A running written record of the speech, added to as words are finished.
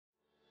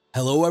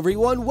Hello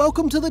everyone,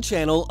 welcome to the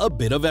channel A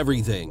Bit of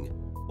Everything.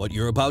 What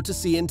you're about to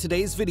see in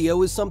today's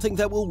video is something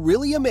that will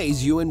really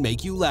amaze you and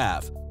make you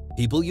laugh.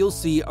 People you'll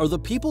see are the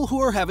people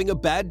who are having a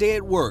bad day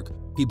at work,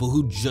 people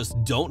who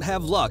just don't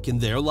have luck in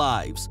their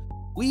lives.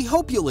 We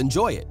hope you'll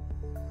enjoy it.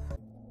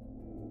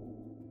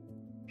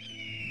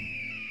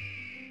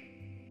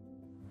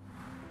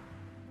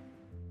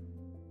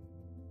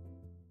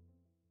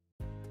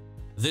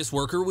 This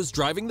worker was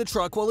driving the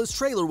truck while his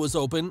trailer was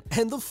open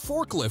and the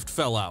forklift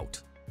fell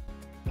out.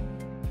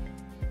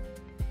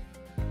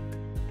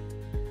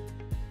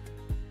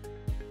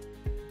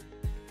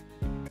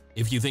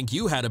 If you think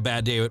you had a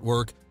bad day at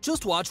work,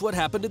 just watch what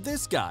happened to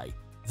this guy.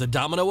 The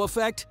domino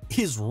effect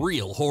is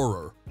real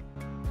horror.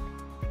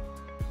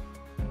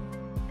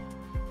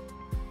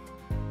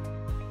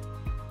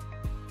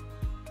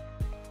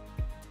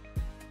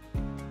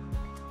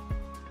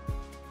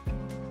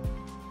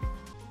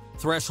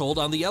 Threshold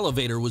on the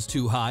elevator was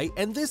too high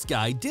and this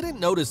guy didn't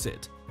notice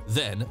it.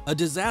 Then a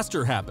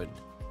disaster happened.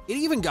 It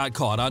even got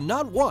caught on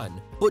not one,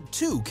 but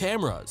 2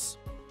 cameras.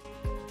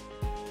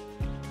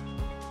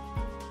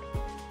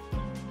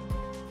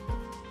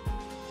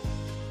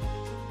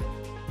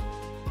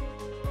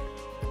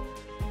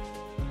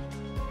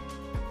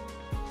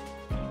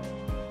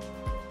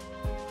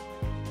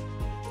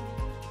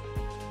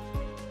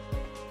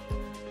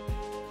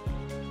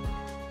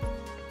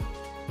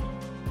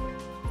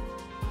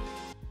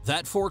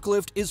 That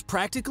forklift is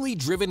practically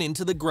driven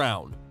into the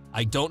ground.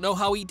 I don't know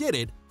how he did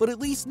it, but at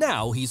least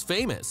now he's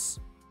famous.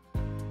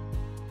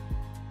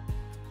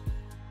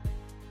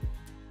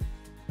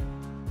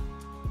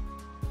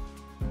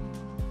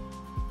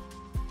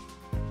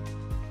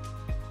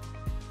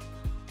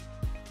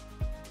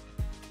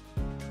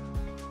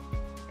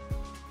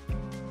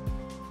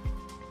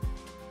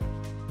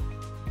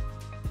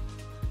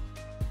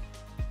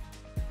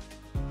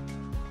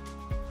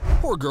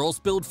 Poor girl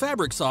spilled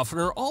fabric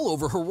softener all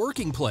over her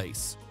working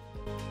place.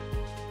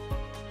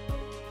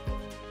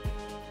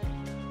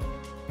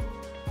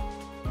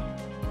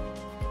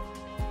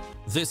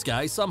 This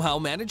guy somehow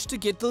managed to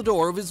get the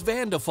door of his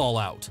van to fall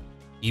out.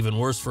 Even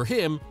worse for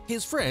him,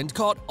 his friend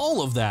caught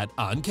all of that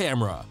on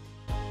camera.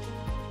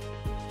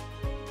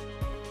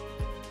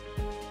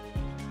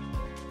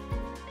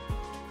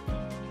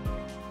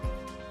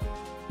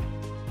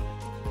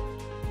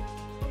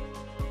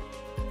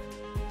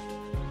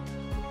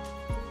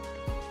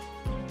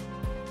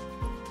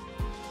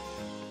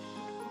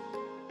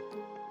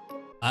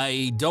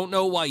 I don't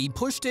know why he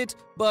pushed it,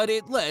 but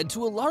it led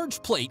to a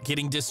large plate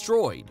getting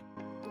destroyed.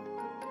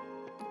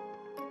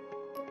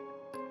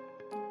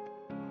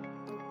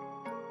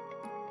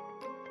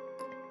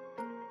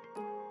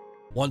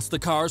 Once the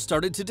car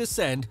started to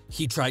descend,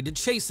 he tried to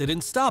chase it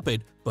and stop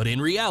it, but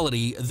in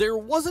reality, there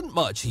wasn't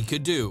much he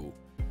could do.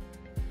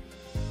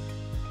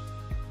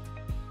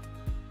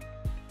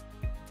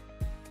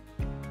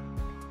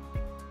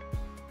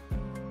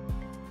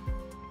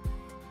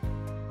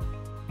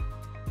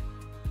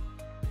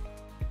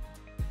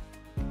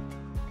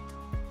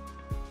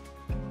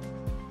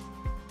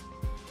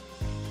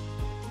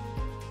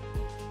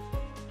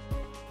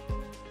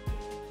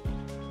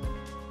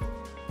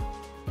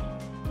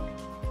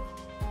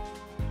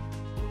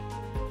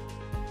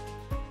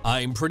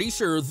 I'm pretty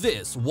sure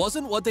this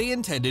wasn't what they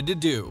intended to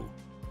do.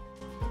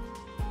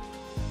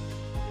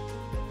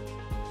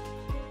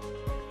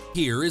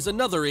 Here is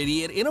another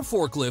idiot in a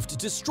forklift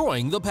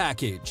destroying the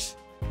package.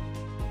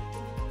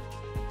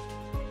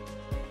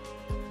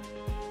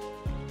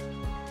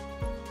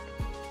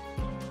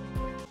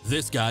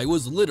 This guy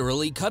was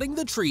literally cutting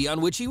the tree on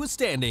which he was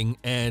standing,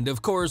 and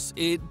of course,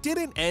 it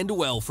didn't end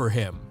well for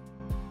him.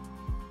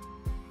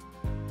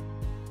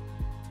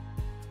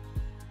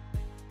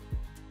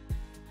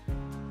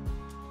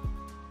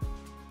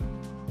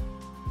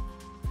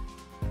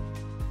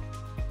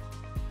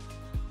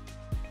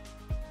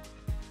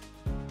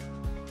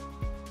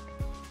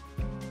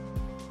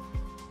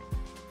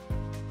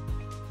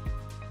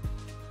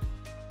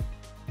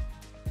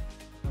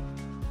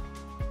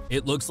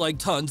 It looks like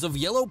tons of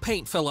yellow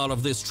paint fell out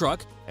of this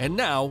truck, and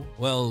now,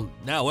 well,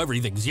 now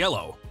everything's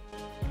yellow.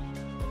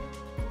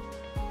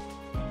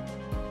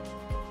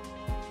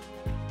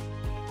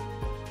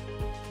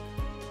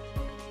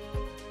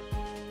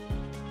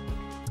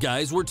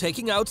 Guys were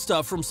taking out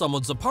stuff from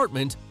someone's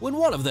apartment when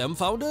one of them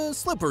found a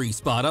slippery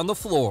spot on the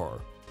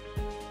floor.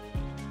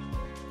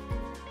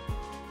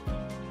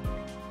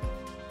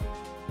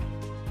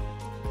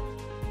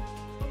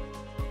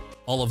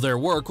 All of their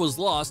work was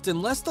lost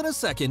in less than a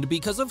second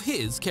because of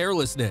his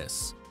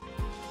carelessness.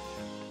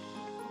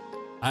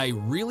 I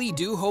really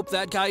do hope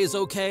that guy is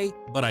okay,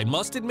 but I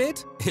must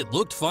admit, it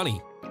looked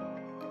funny.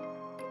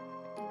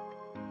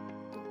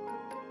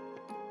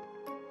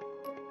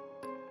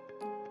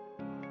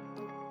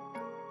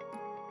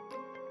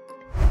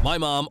 My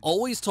mom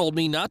always told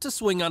me not to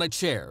swing on a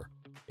chair.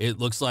 It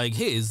looks like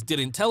his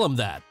didn't tell him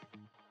that.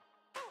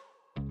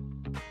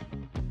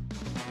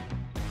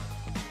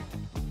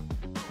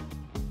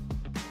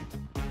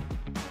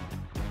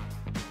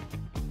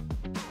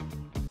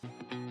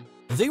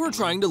 They were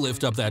trying to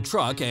lift up that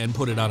truck and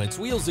put it on its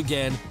wheels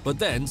again, but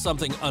then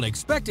something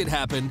unexpected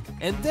happened,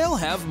 and they'll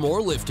have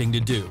more lifting to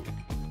do.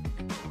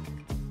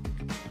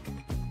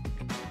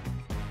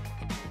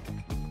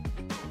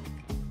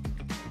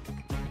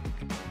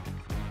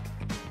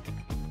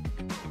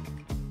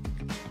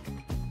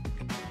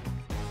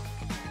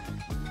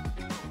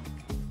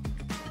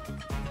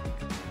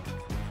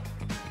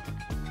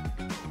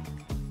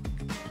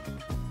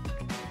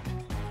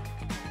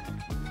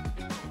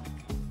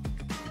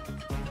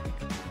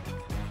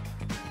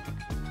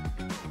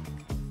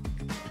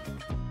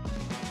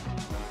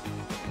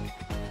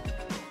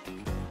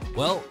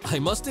 Well, I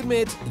must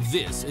admit,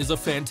 this is a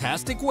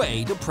fantastic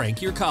way to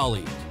prank your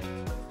colleague.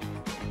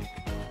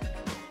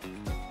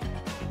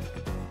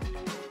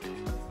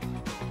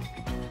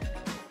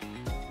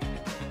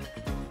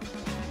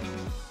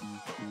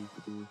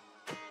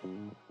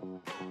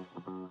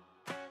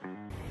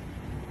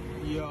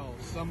 Yo,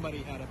 somebody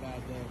had a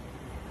bad day.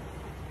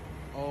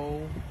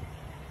 Oh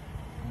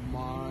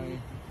my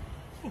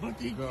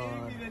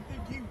God.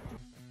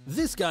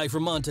 This guy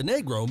from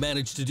Montenegro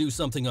managed to do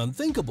something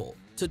unthinkable,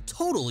 to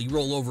totally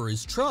roll over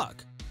his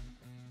truck.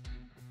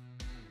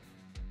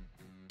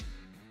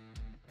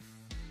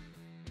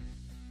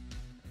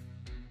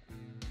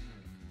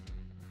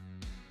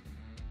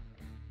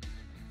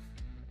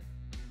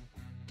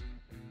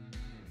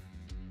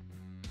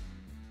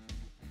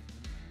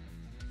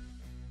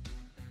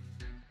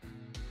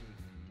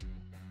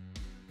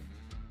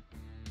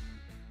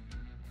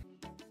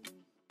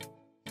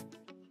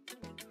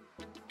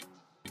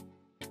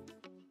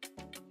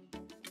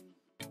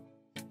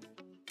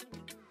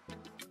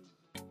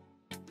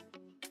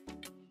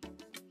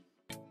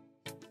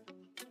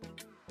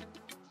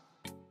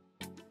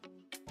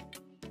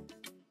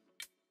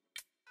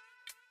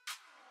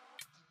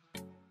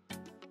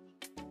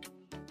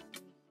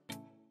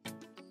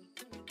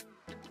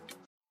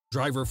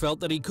 Driver felt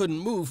that he couldn't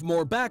move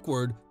more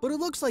backward, but it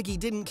looks like he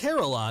didn't care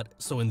a lot,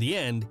 so in the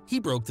end,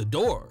 he broke the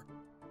door.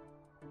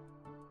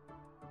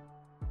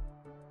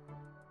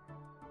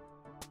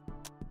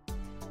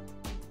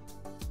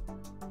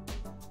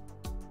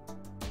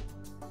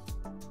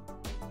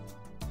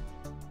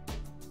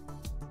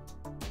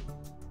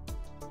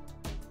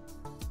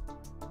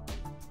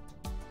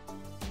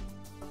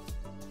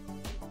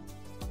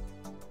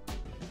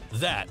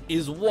 That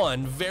is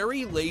one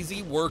very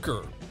lazy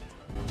worker.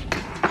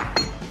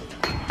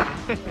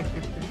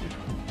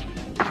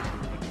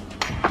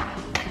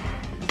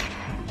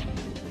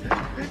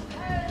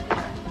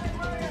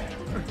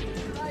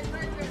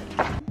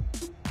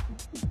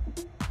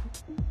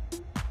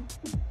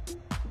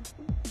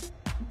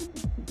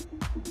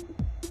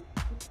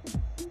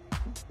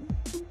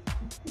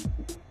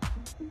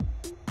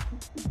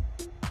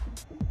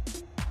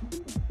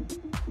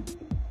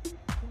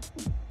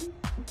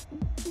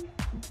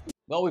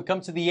 Well, we've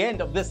come to the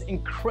end of this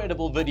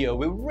incredible video.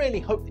 We really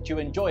hope that you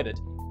enjoyed it.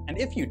 And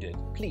if you did,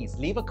 please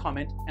leave a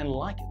comment and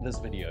like this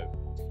video.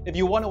 If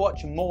you want to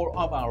watch more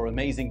of our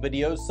amazing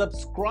videos,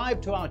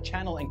 subscribe to our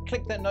channel and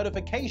click that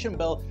notification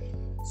bell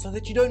so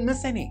that you don't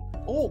miss any.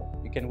 Or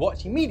you can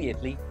watch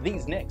immediately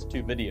these next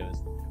two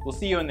videos. We'll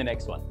see you in the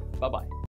next one. Bye-bye.